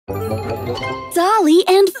Dolly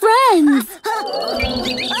and Friends!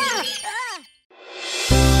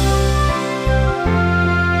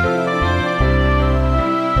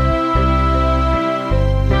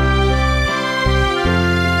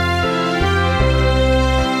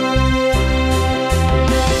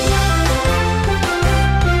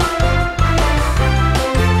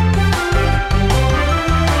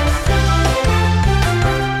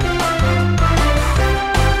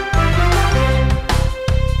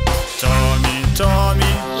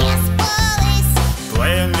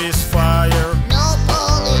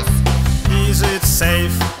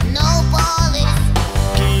 Safe. No police.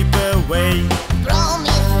 Keep away.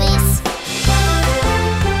 Promise this.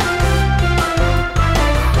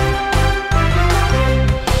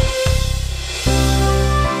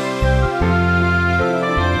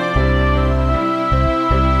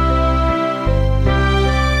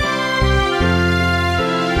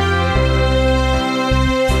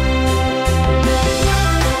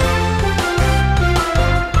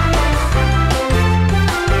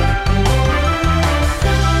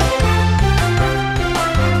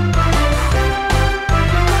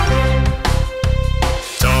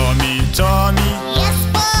 Tommy. Yes,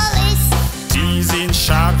 police. Teasing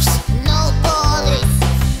sharks. No police.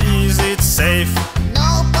 Is it safe?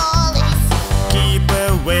 No police. Keep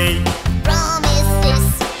away. Promise this.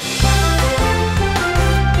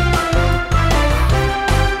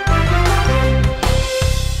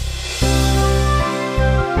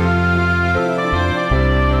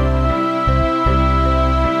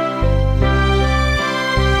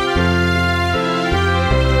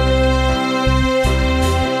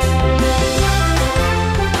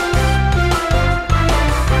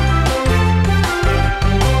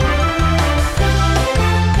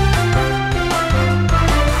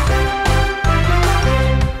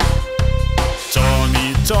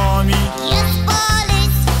 Tommy. Yes,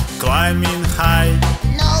 police. Climbing high.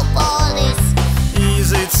 No police.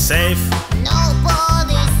 Is it safe? No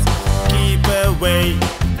police. Keep away.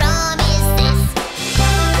 Promise this.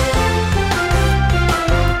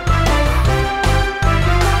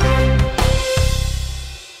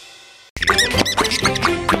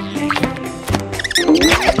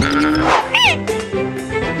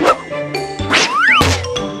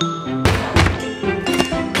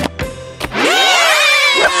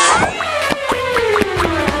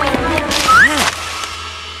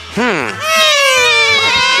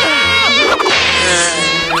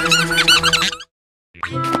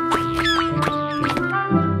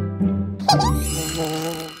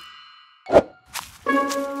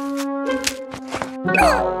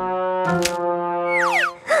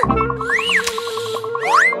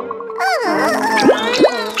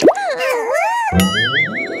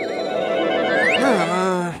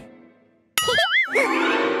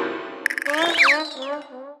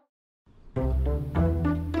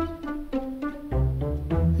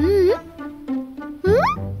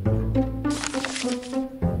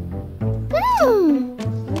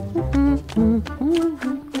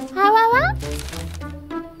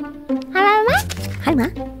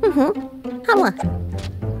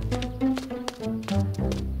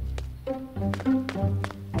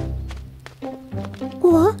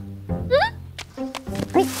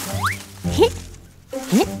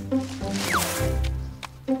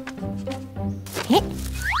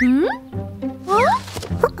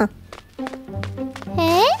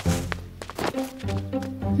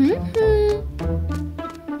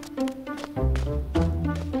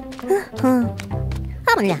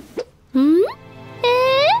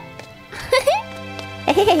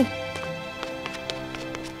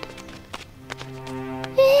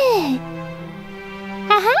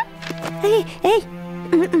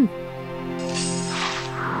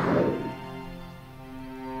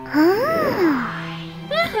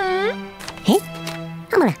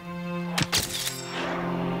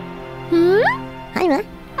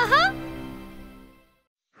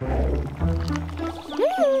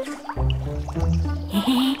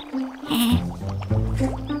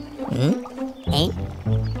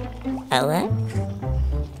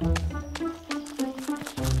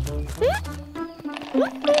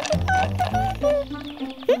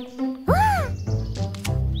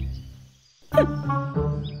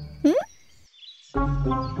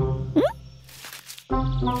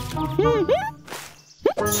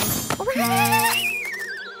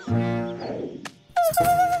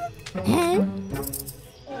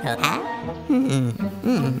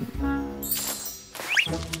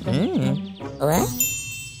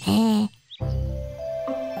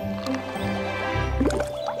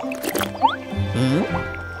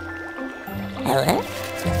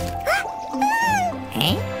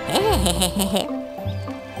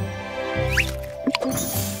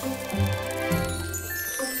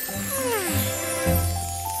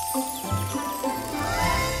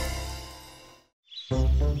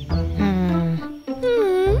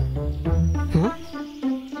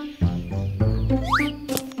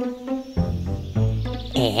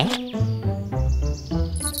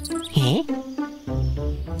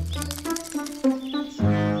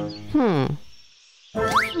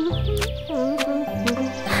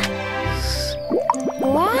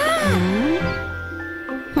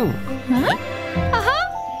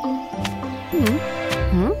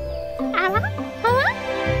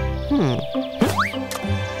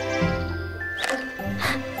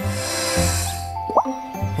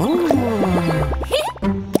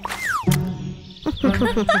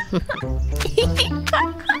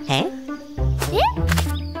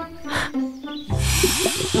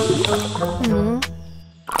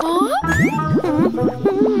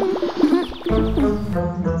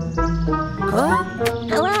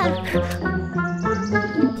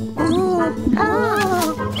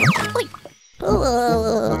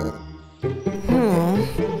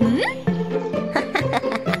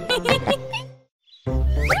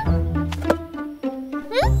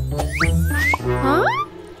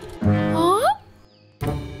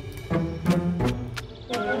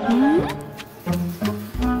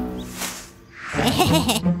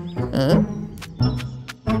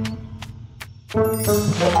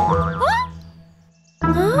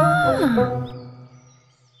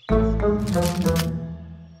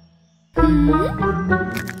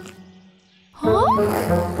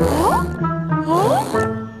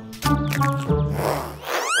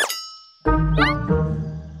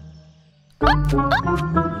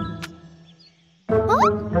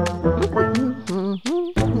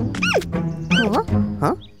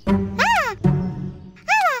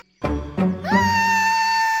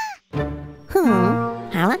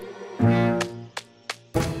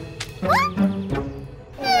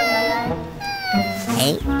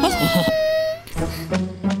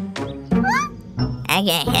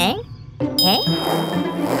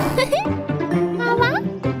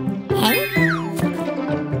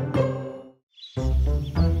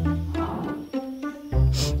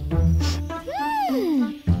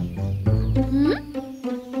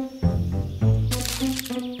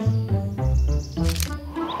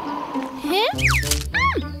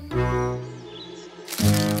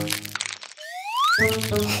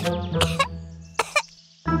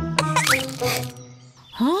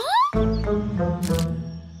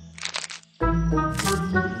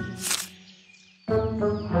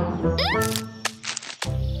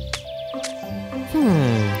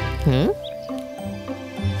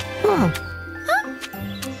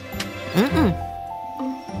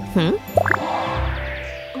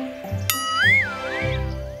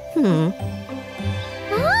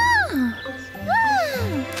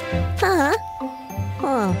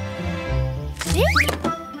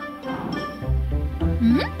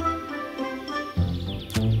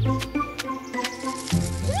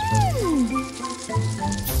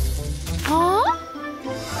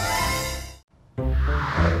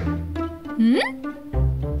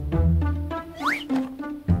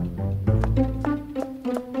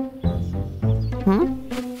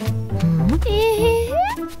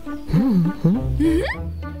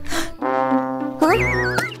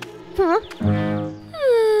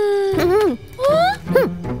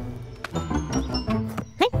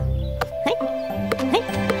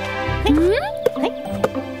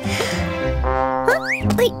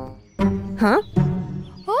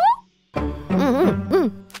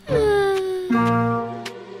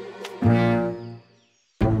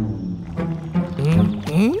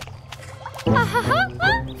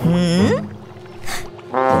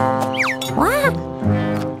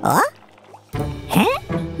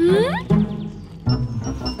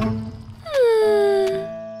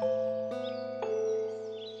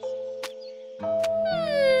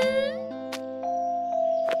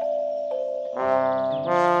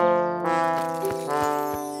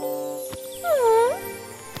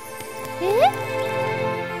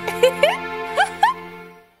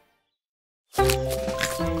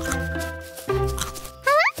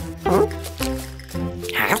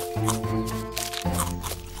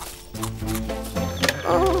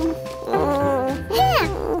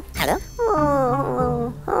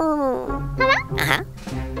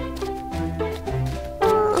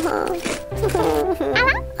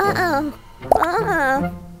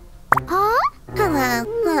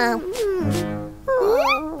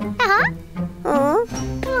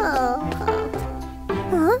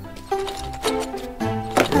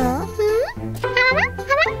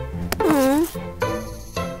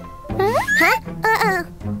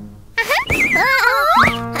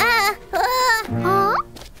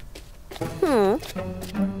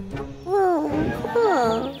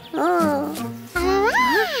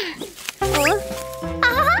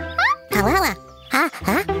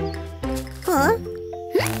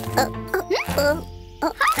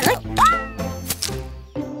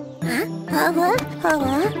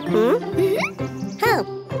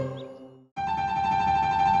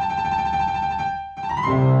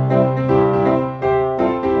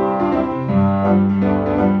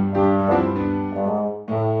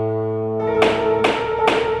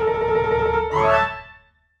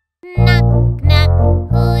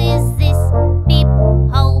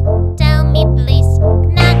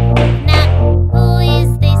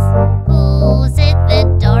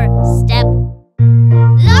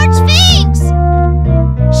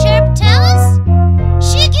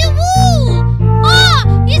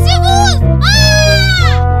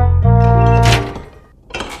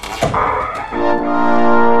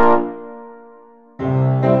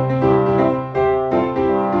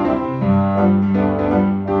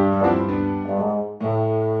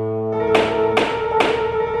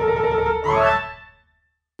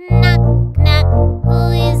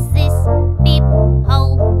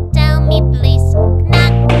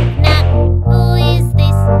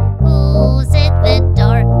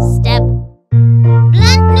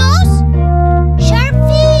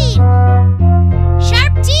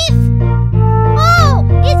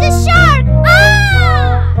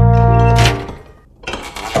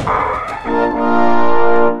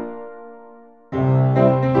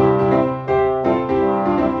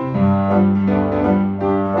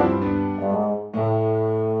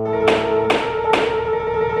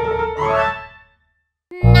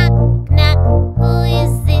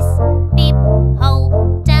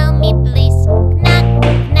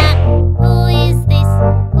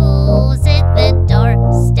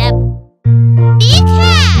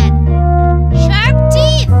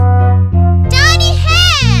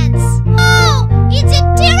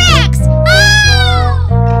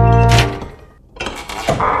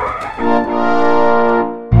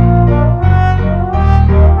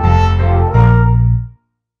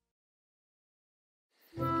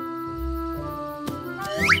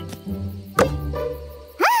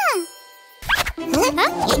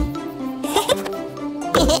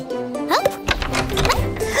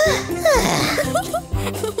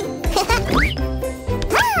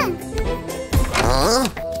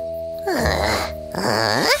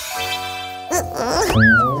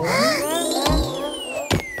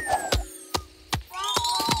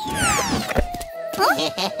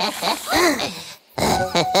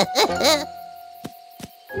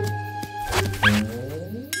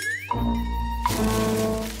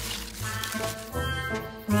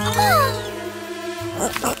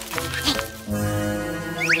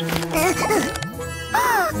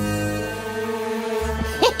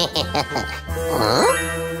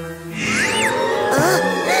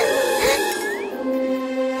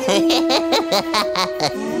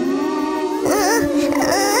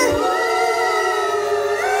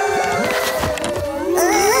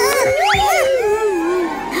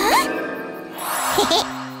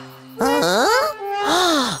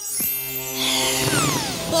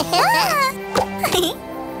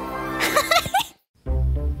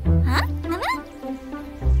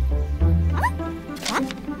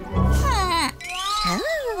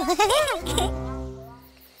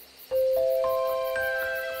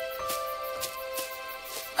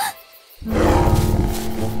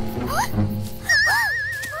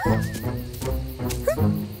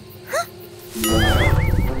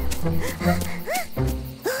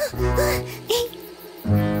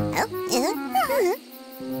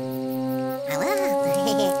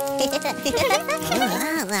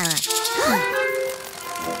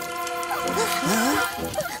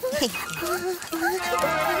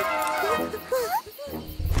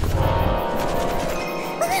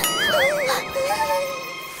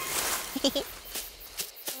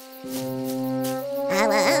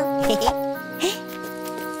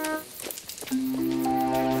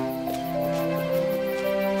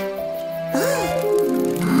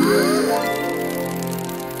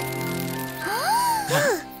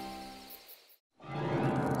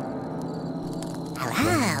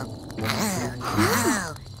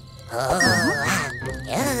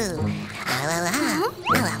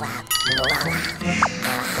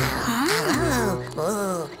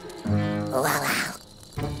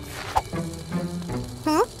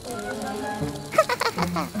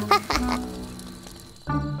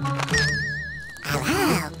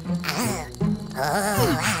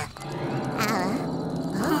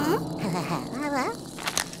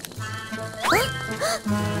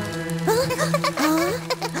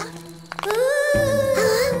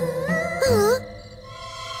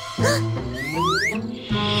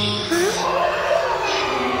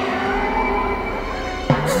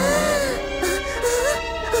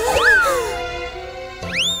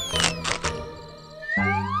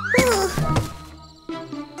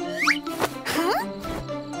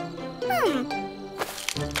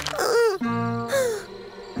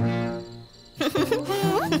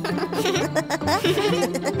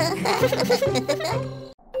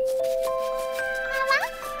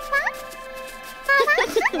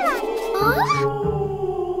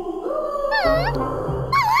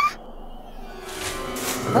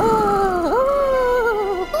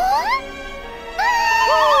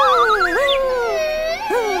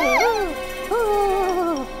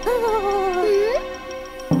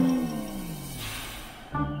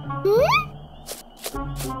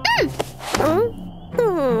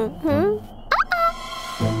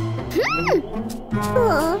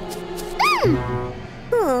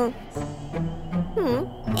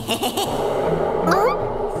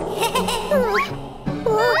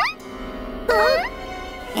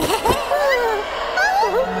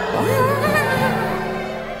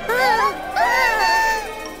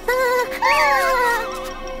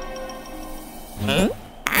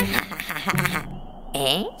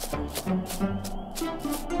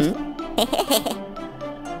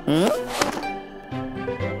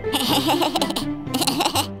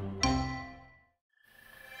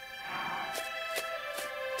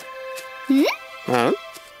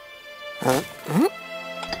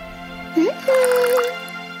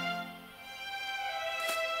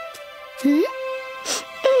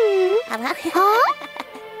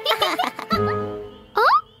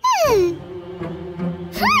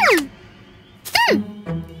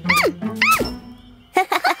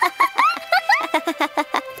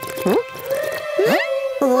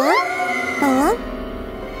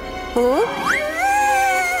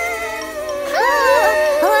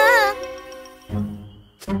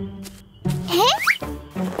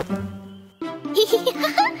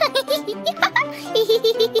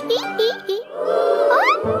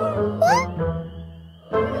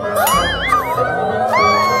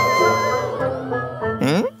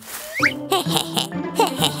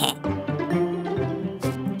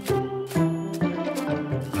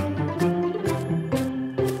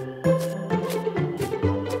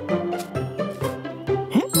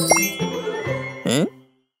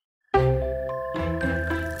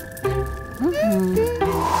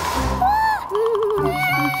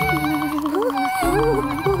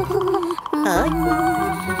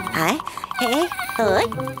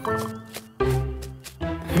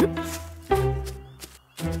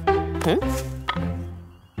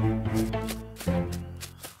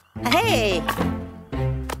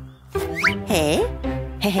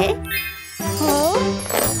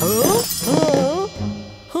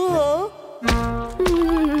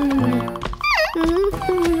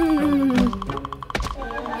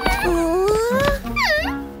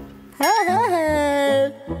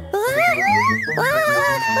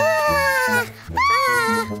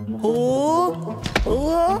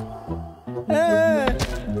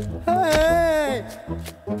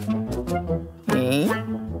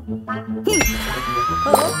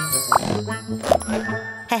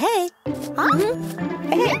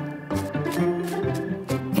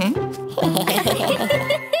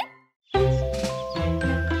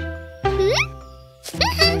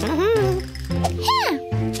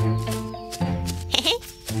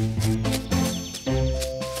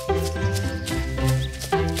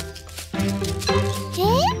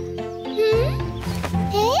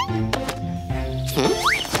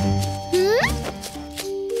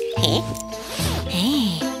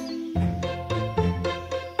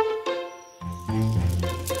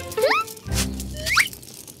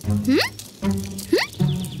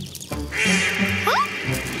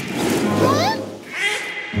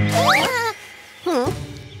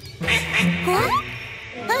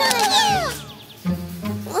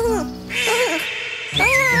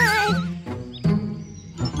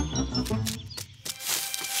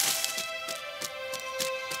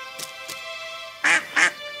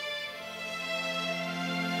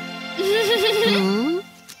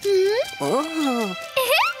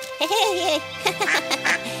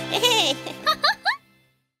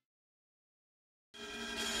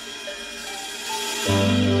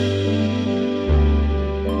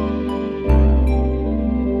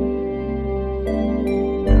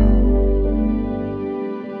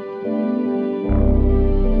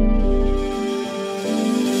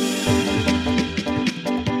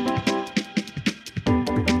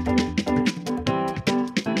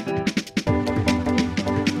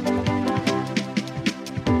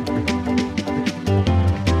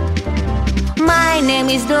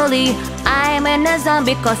 Is Dolly. I'm in a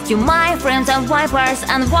zombie costume. My friends are vipers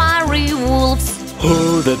and werewolves.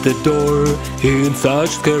 Hold at the door in such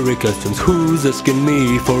scary costumes. Who's asking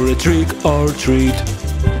me for a trick or treat?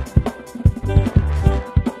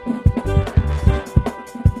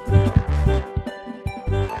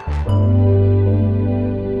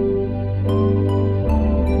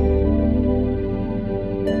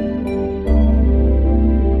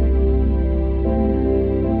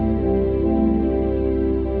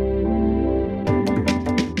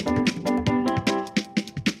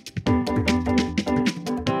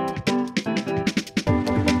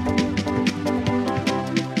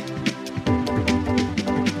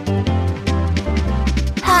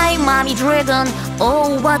 Mommy Dragon,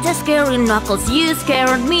 oh what a scary knuckles, you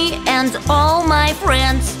scared me and all my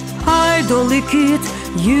friends. Hi Dolly Kid,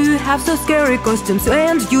 you have so scary costumes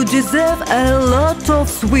and you deserve a lot of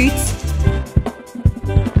sweets.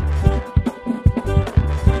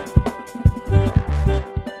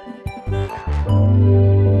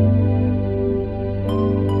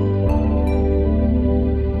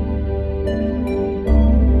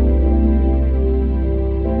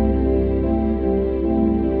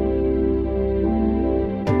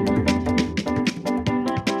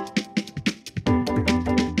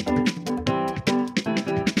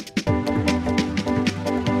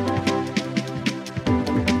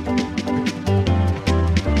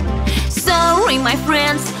 My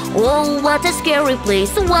friends, oh what a scary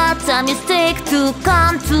place, what a mistake to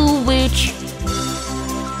come to which.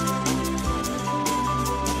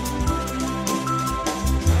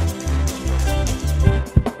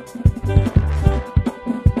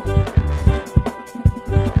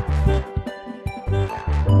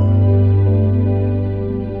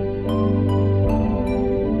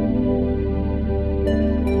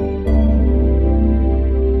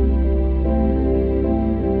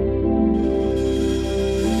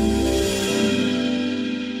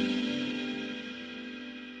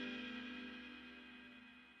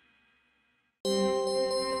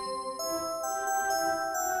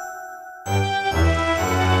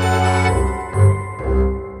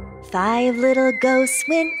 Five little ghosts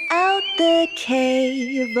went out the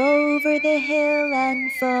cave, over the hill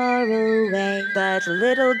and far away. But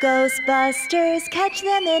little ghostbusters catch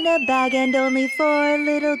them in a bag, and only 4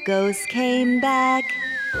 little ghosts came back.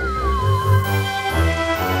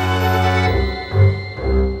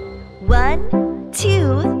 1,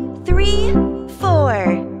 2, 3,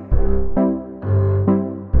 4.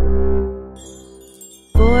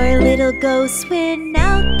 little ghosts went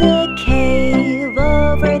out the cave,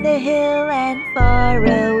 over the hill and far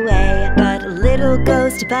away. But little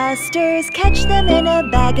ghostbusters catch them in a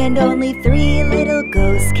bag, and only 3 little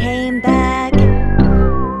ghosts came back.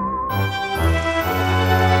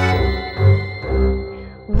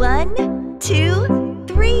 1, 2,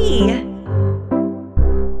 3.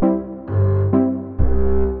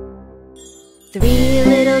 3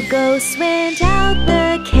 little ghosts went out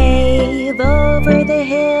the cave, over the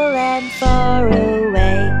hill and far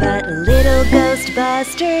away. But little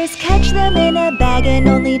ghostbusters catch them in a bag, and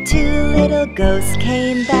only 2 little ghosts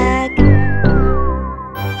came back.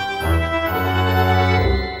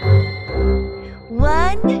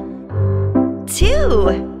 1,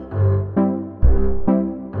 2.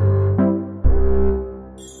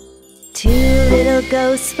 2 little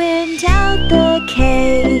ghosts went out the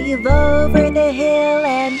cave, over the hill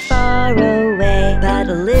and far away. But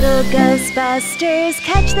little ghostbusters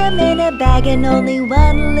catch them in a bag, and only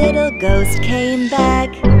 1 little ghost came back.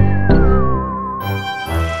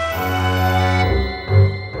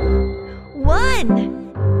 1.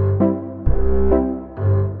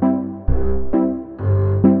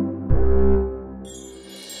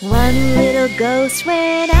 1 little ghost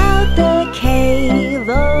went out the cave,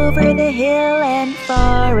 over the hill and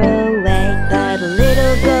far away. But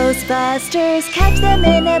little ghostbusters catch them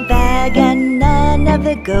in a bag, and none of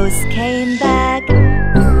the ghosts came back.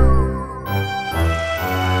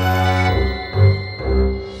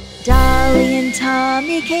 Dolly and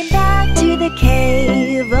Tommy came back to the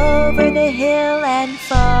cave, over the hill and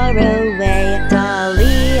far away.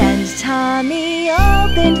 Dolly and Tommy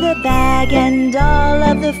opened the bag, and all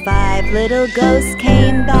of the 5 little ghosts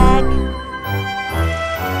came back.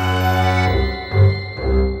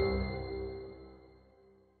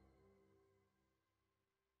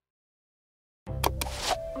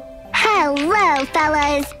 Hello,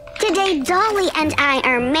 fellas! Today, Dolly and I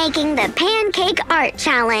are making the Pancake Art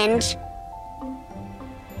Challenge.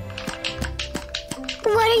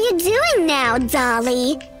 What are you doing now,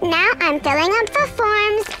 Dolly? Now I'm filling up the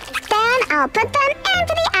forms. Then I'll put them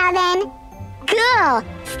into the oven. Cool!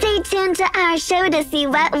 Stay tuned to our show to see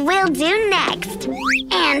what we'll do next.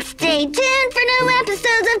 And stay tuned for new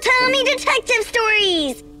episodes of Tommy Detective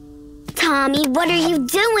Stories! Tommy, what are you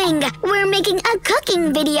doing? We're making a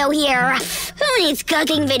cooking video here. Who needs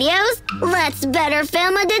cooking videos? Let's better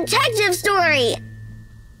film a detective story.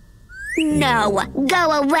 No,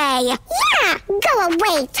 go away. Yeah, go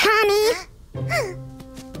away, Tommy.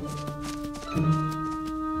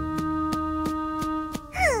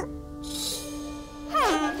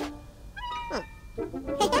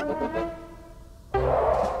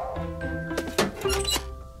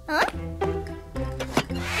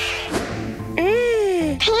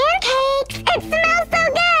 Pancakes! It smells so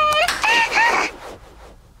good!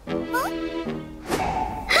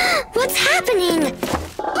 What's happening?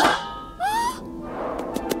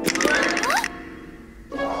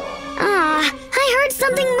 I heard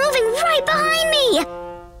something moving right behind me.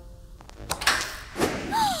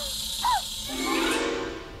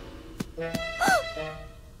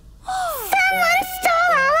 Someone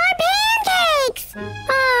stole all our pancakes!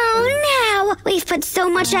 Oh, no! We've put so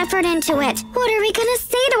much effort into it. What are we gonna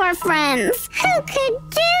say to our friends? Who could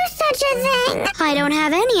do such a thing? I don't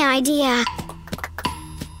have any idea.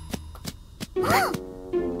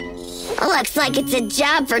 Looks like it's a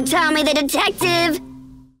job for Tommy the detective.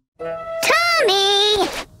 Tommy!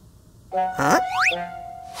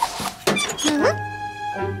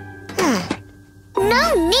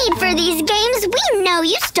 No need for these games. We know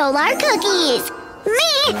you stole our cookies.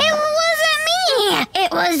 Me? It wasn't me.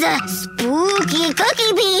 It was a spooky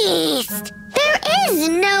cookie beast. There is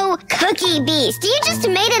no cookie beast. You just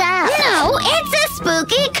made it up. No, it's a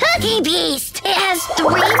spooky cookie beast. It has 3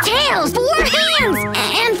 tails, 4 hands,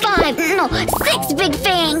 and 6 big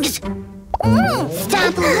fangs.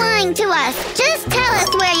 Stop lying to us. Just tell us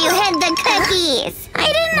where you hid the cookies. I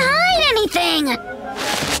didn't hide anything.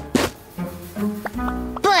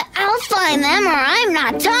 But I'll find them or I'm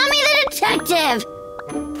not Tommy the detective.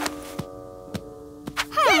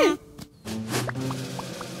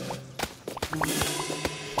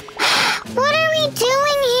 What are we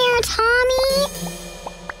doing here, Tommy?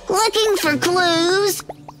 Looking for clues.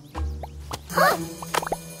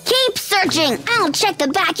 Keep searching. I'll check the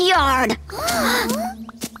backyard.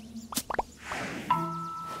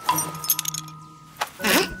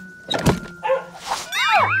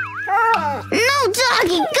 No,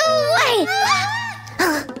 doggy, go away.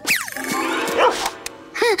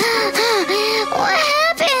 What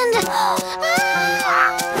happened?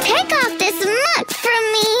 Take off this muck from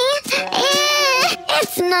me.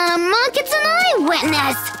 It's not a muck, it's an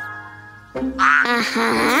eyewitness.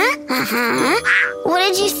 What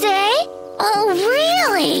did you say? Oh,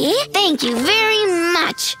 really? Thank you very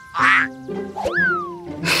much.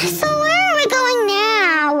 So where are we going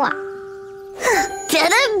now? To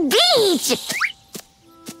the beach!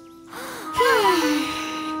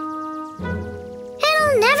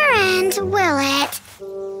 It'll never end, will it?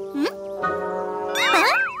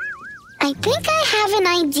 I think I have an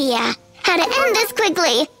idea how to end this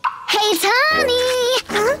quickly. Hey, Tommy!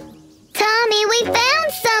 Tommy, we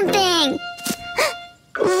found something!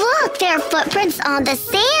 Look, there are footprints on the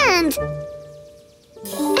sand.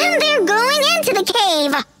 And they're going into the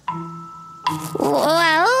cave.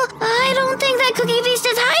 Well, I don't think that Cookie Beast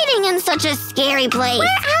is hiding in such a scary place.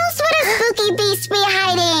 Where else would a Spooky Beast be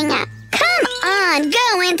hiding? Come on,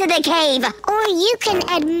 go into the cave. Or you can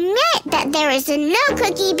admit that there is no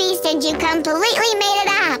Cookie Beast and you completely made it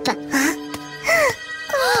up.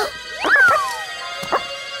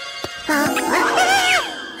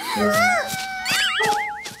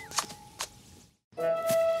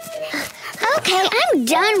 Okay, I'm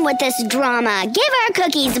done with this drama. Give our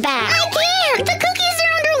cookies back. I can't! The cookies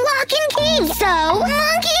are under lock and key. So,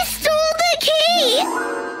 Monkey stole the key.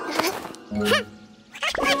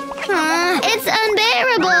 It's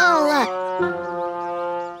unbearable.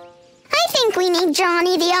 I think we need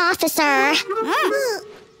Johnny the officer.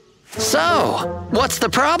 So, what's the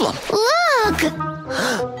problem? Look!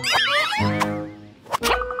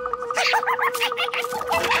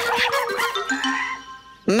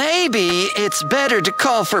 Maybe it's better to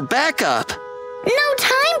call for backup. No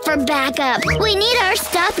time for backup. We need our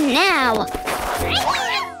stuff now.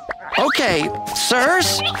 Okay,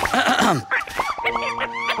 sirs.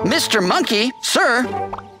 Mr. Monkey, sir.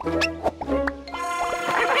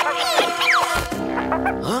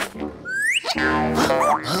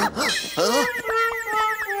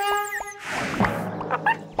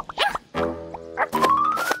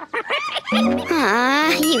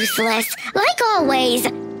 Useless, like always.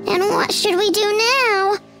 And what should we do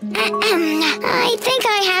now? I think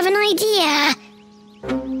I have an idea.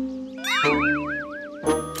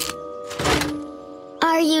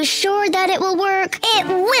 Are you sure that it will work? It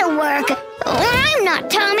will work. I'm not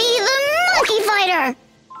Tommy the Monkey Fighter.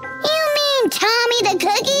 You mean Tommy the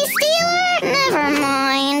Cookie Stealer? Never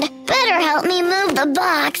mind. Better help me move the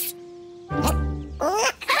box.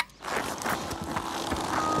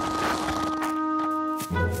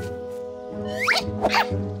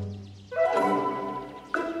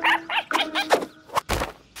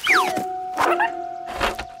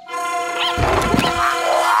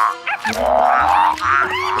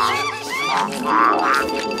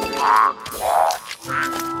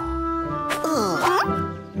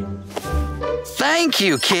 Thank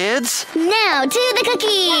you, kids. Now to the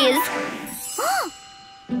cookies.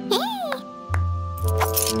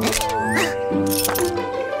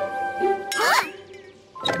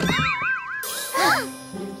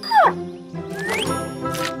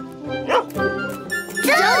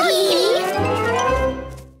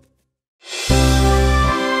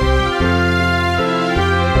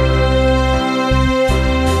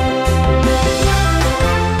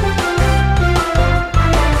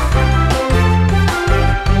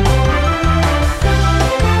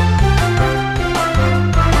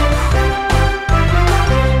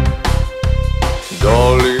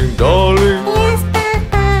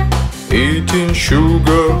 Eating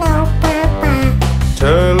sugar, no, Papa.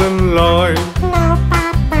 Telling lies, no,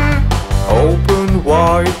 Papa. Open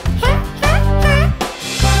wide.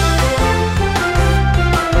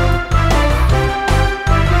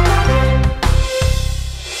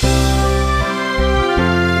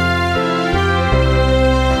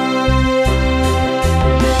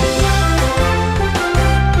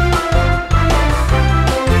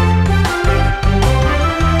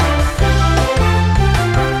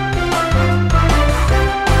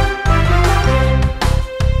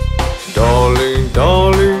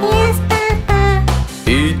 Dolly, yes, Papa.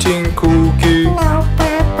 Eating cookie, no,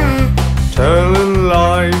 Papa. Telling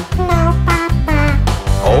lie, no, Papa.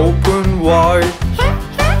 Open wide.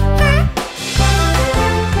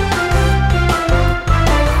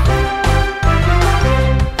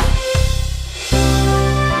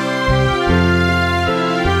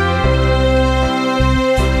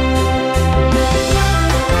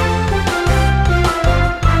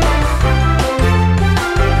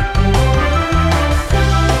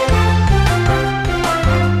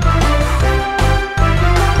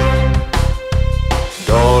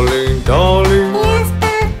 Dolly, yes,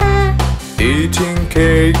 Papa. Eating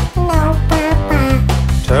cake, no, Papa.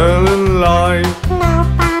 Telling lie, no,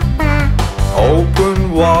 Papa.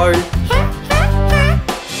 Open wide.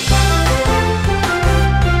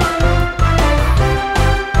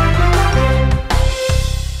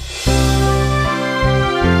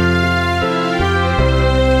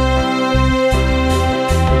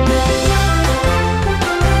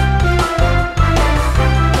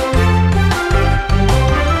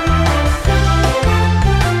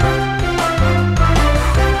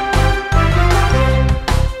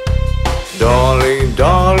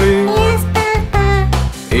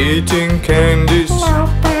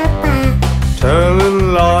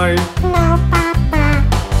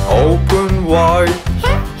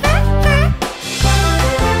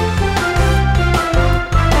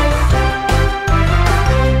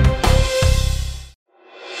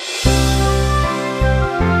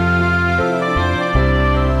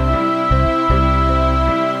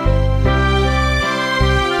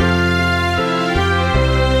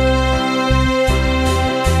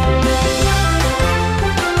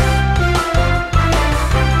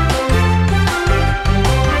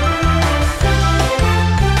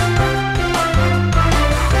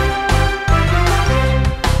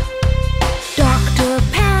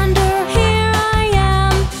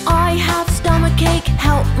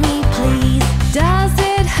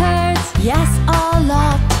 hurt? Yes, a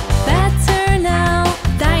lot. Better now.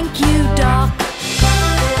 Thank you, Doc.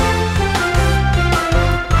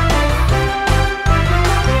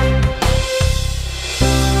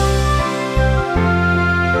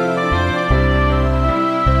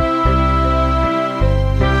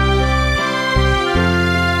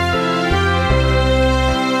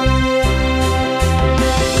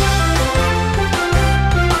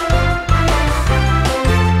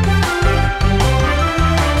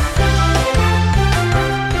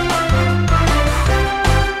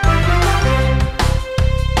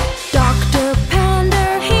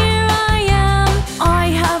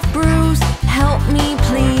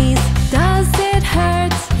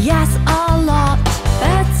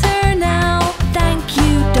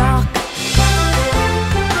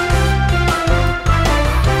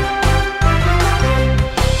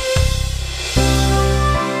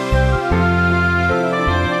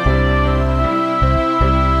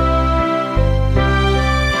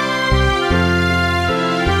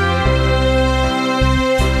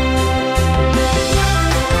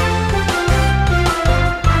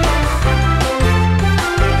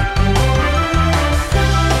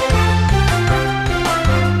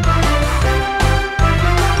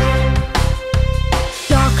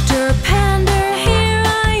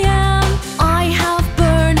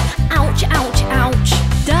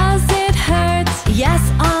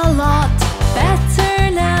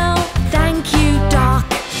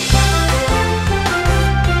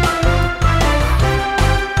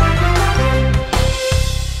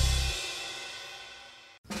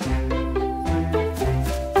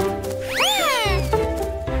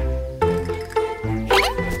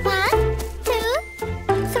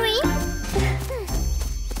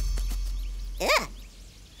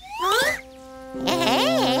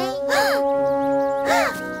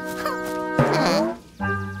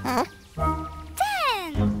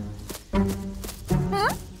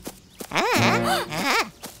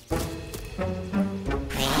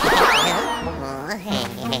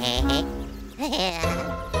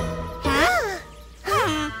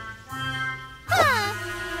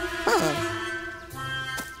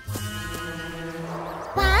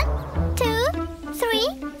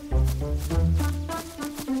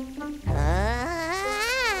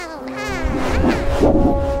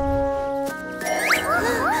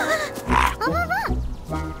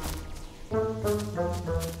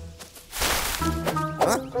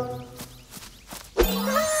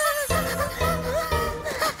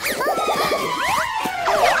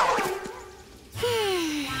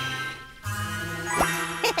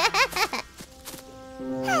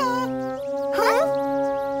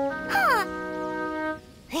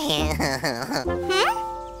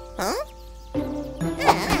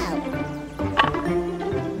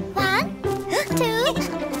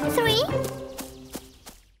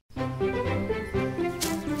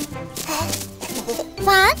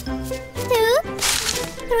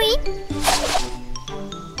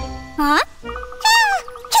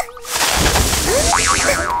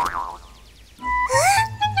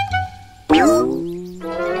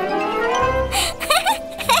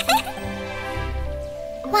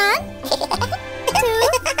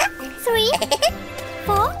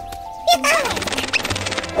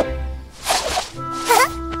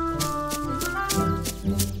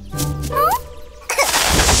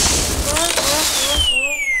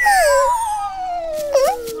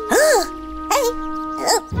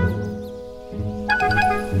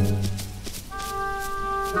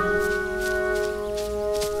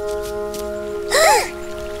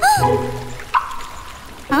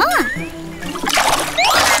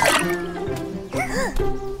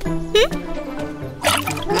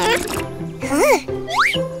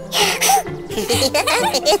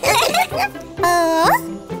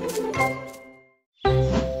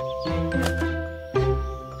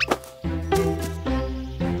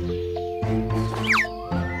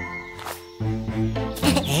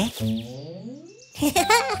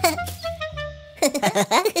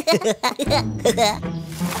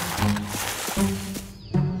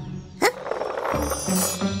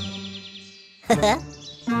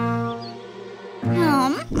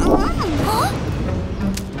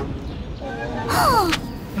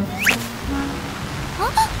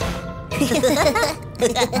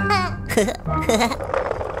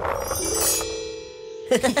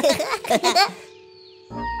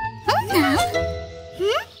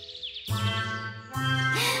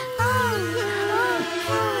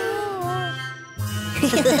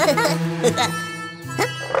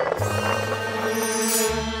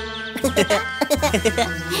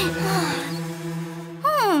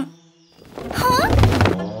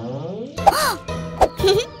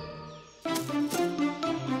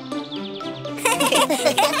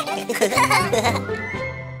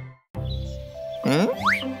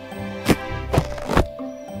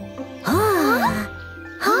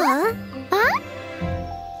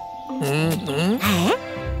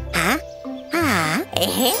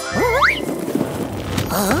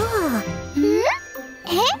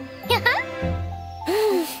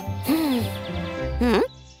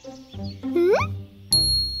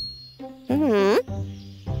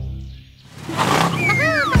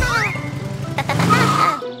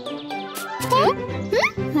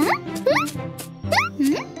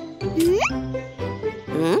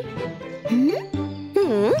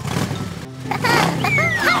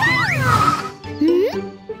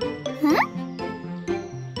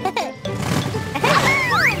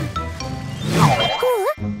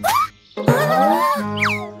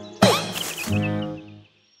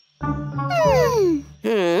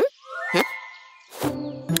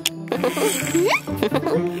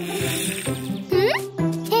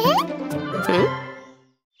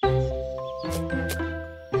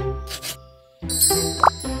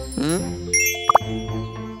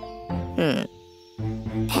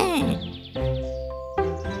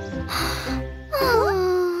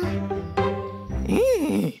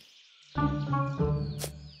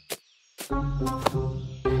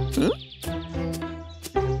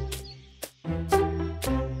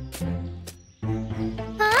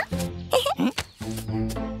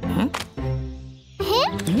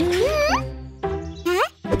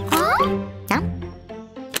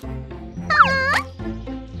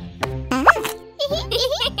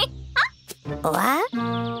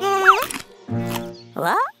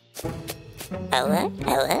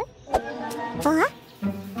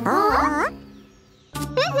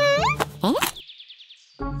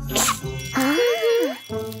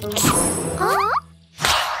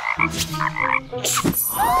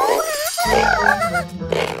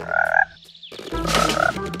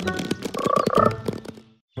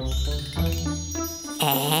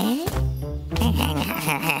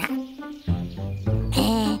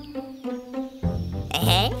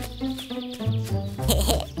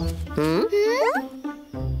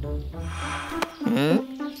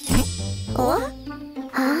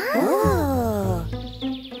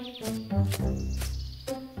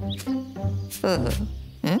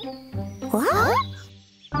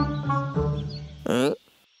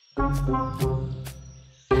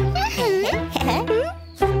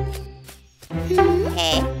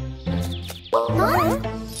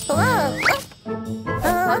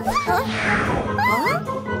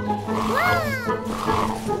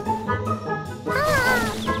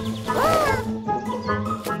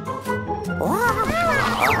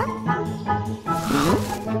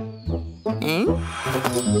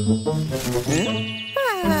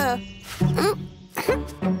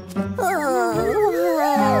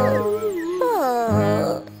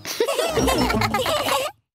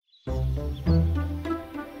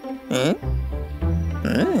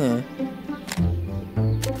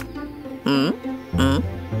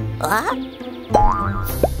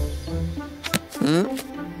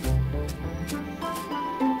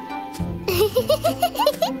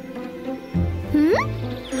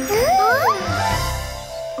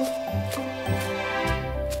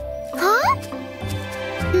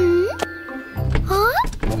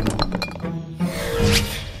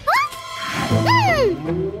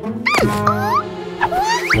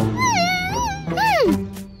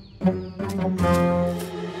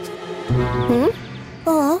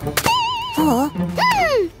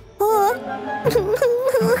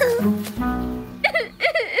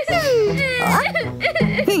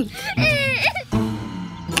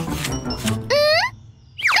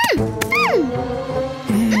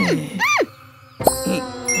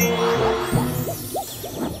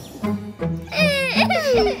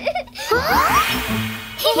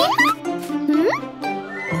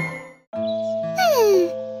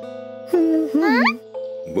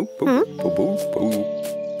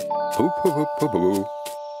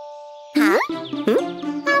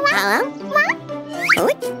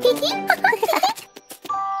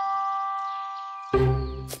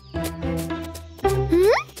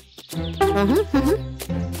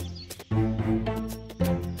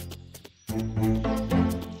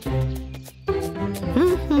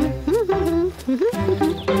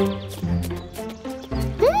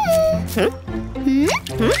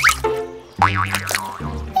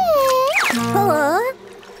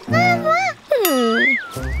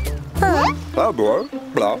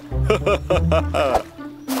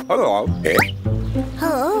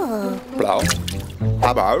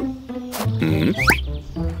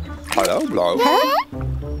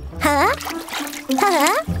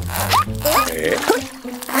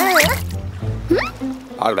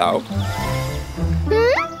 Hello.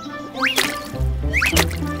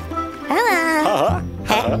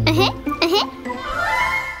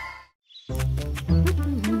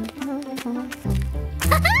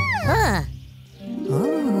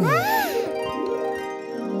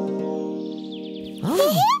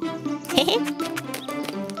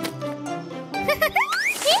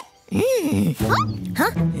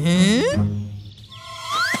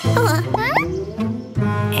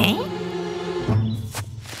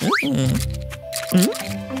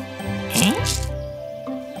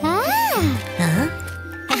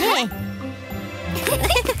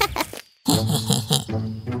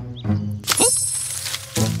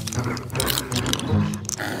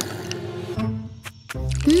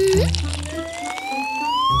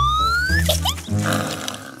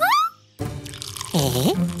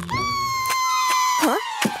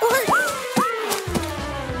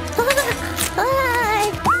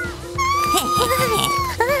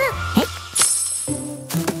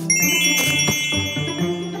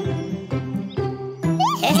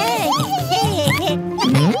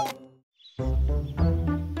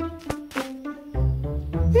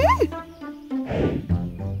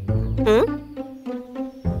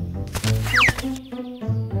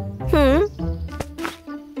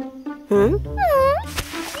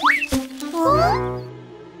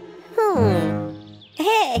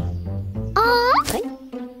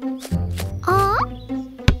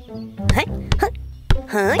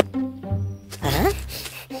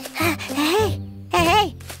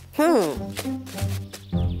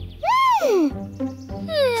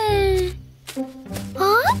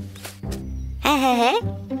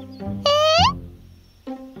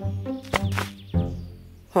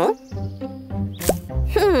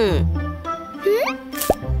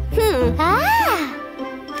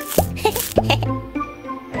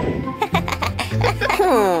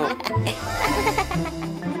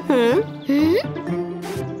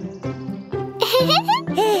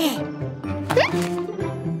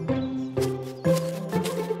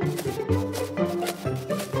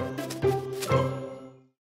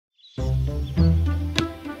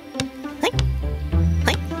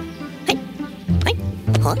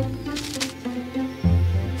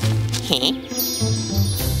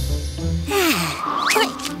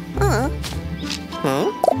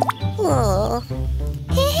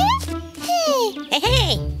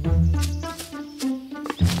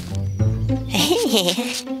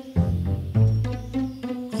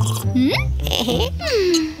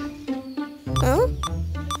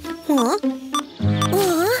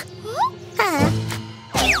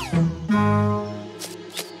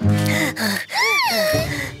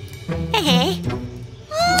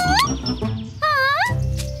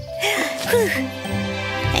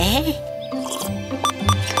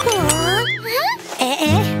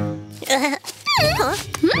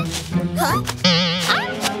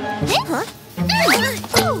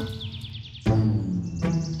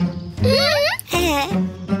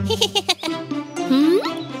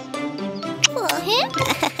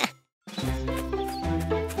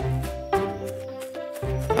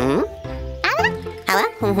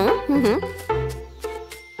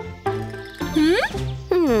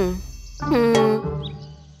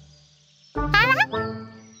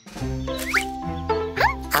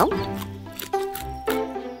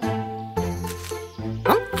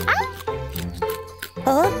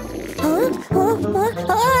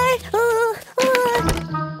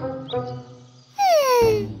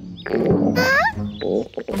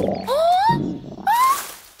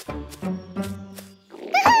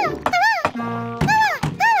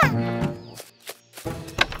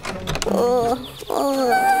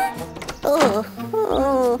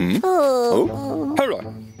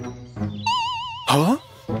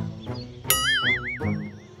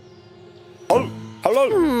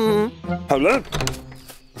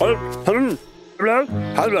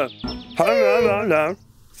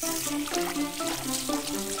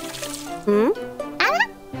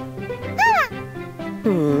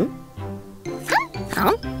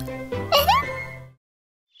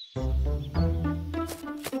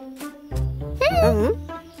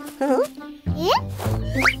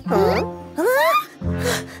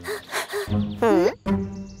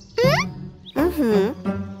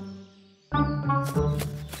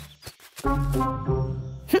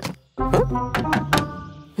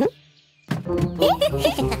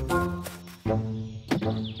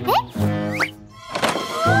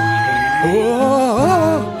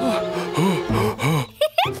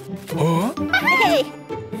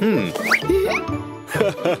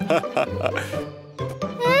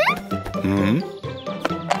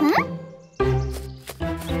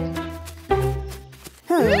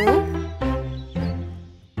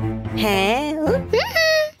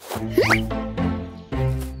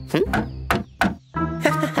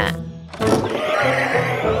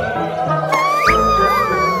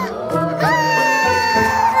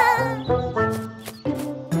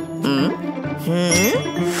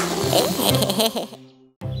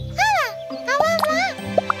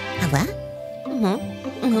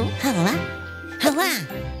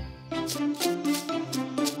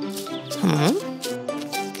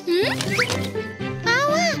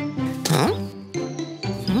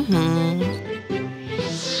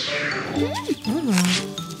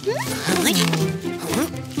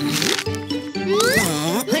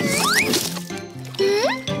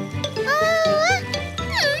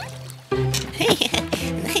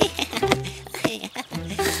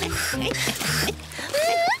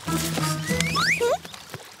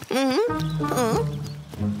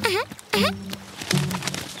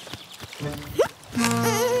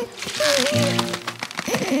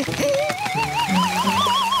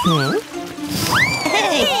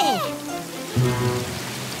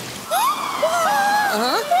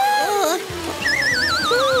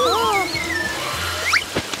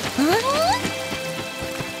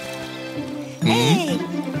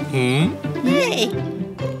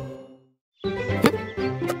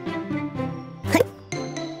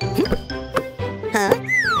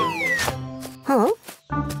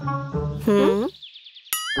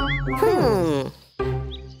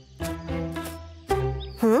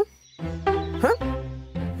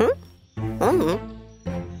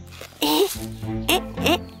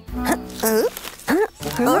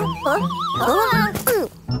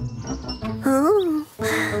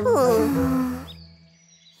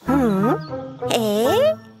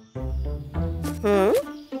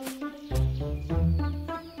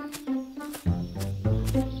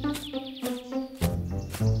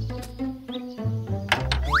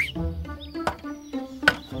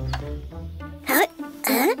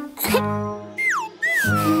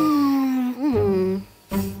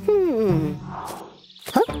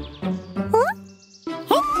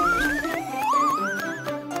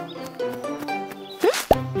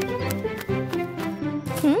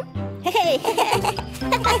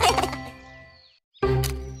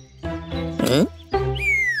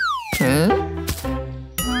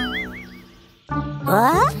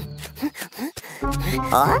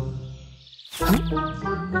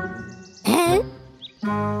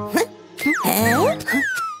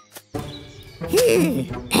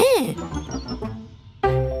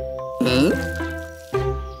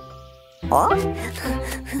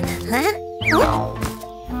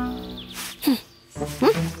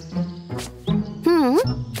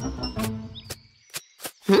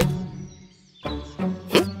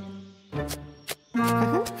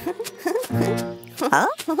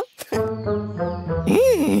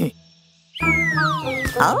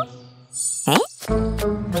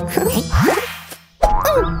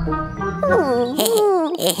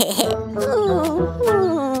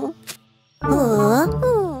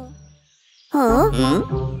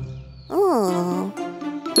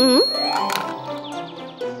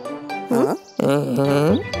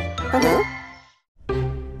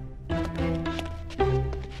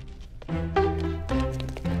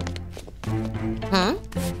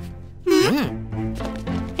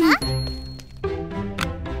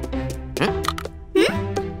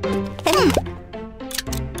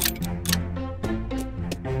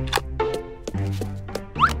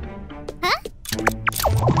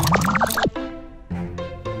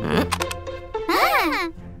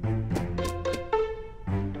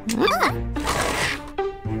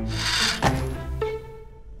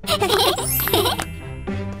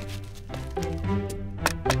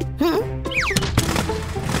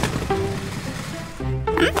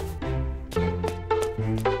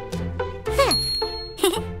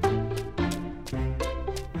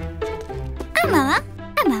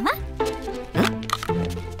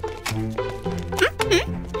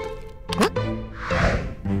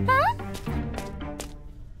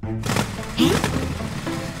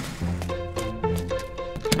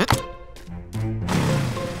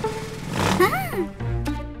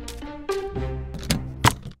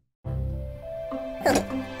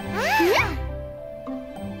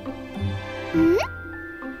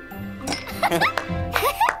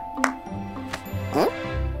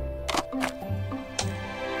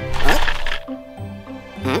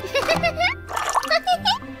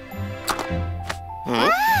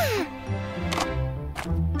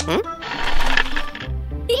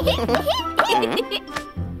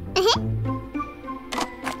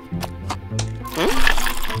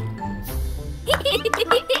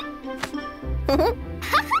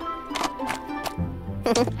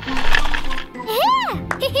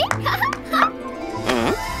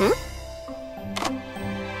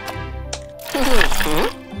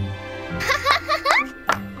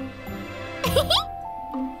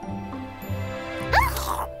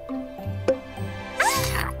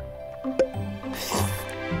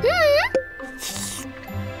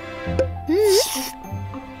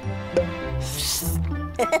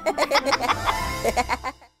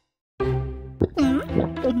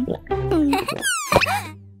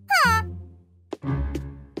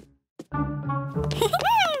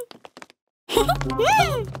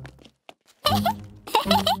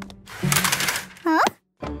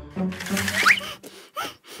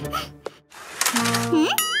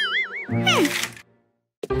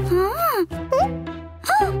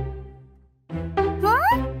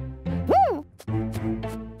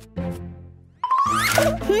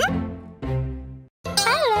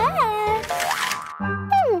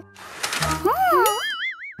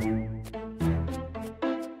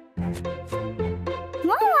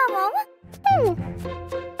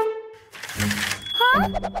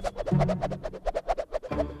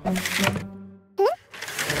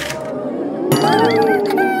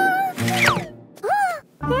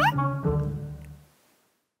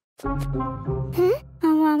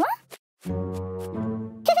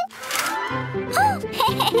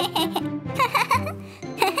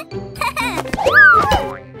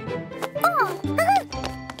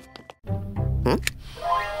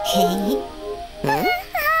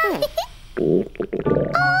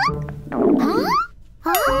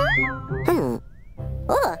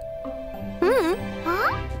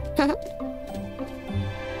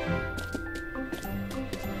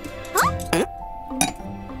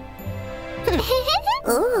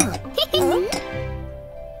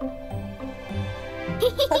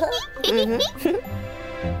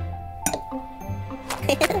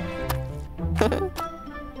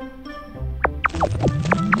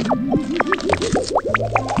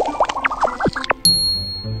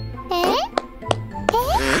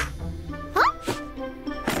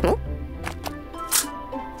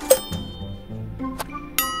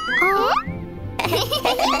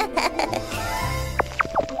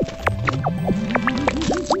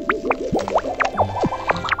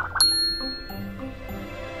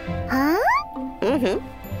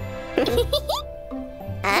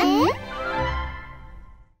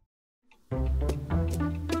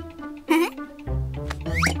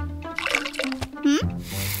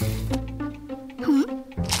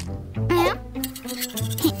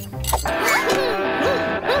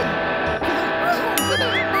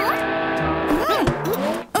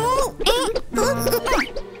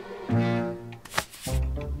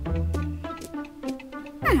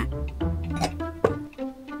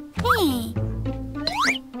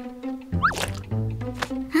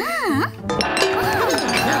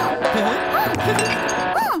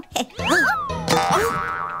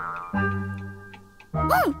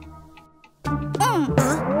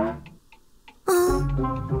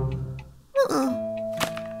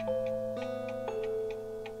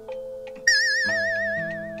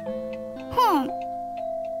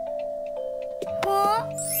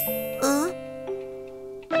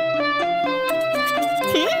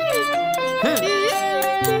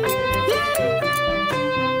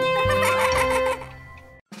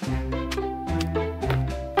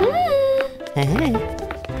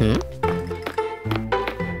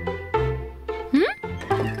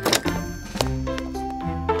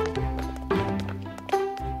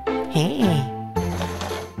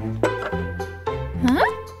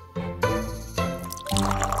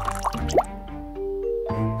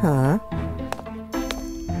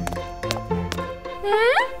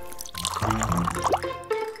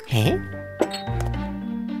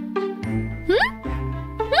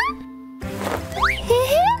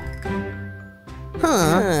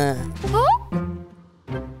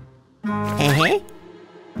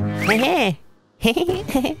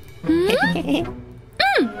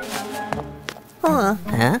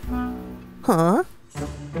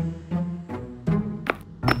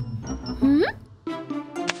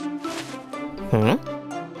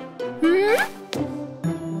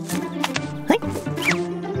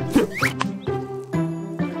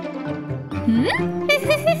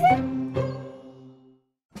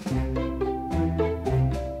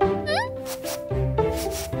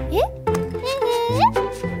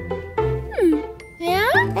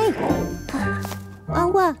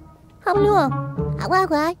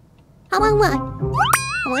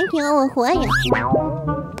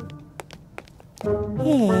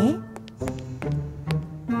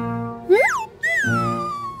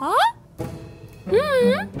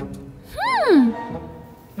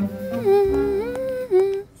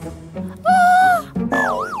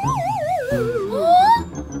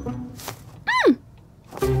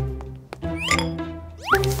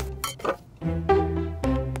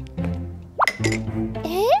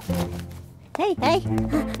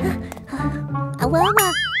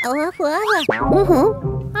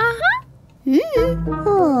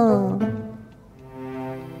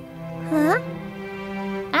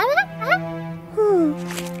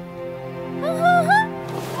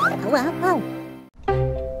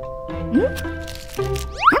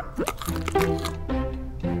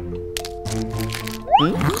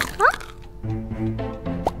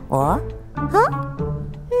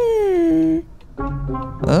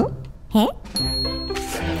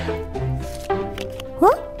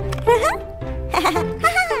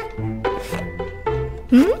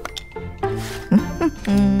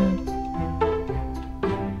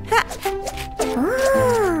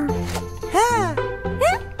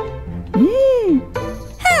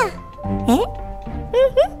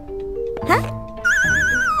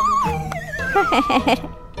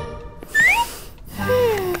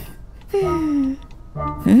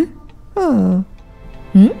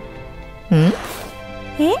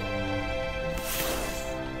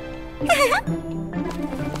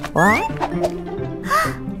 What?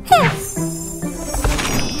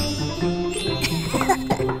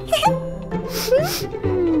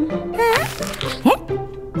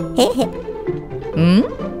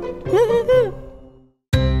 Hmm?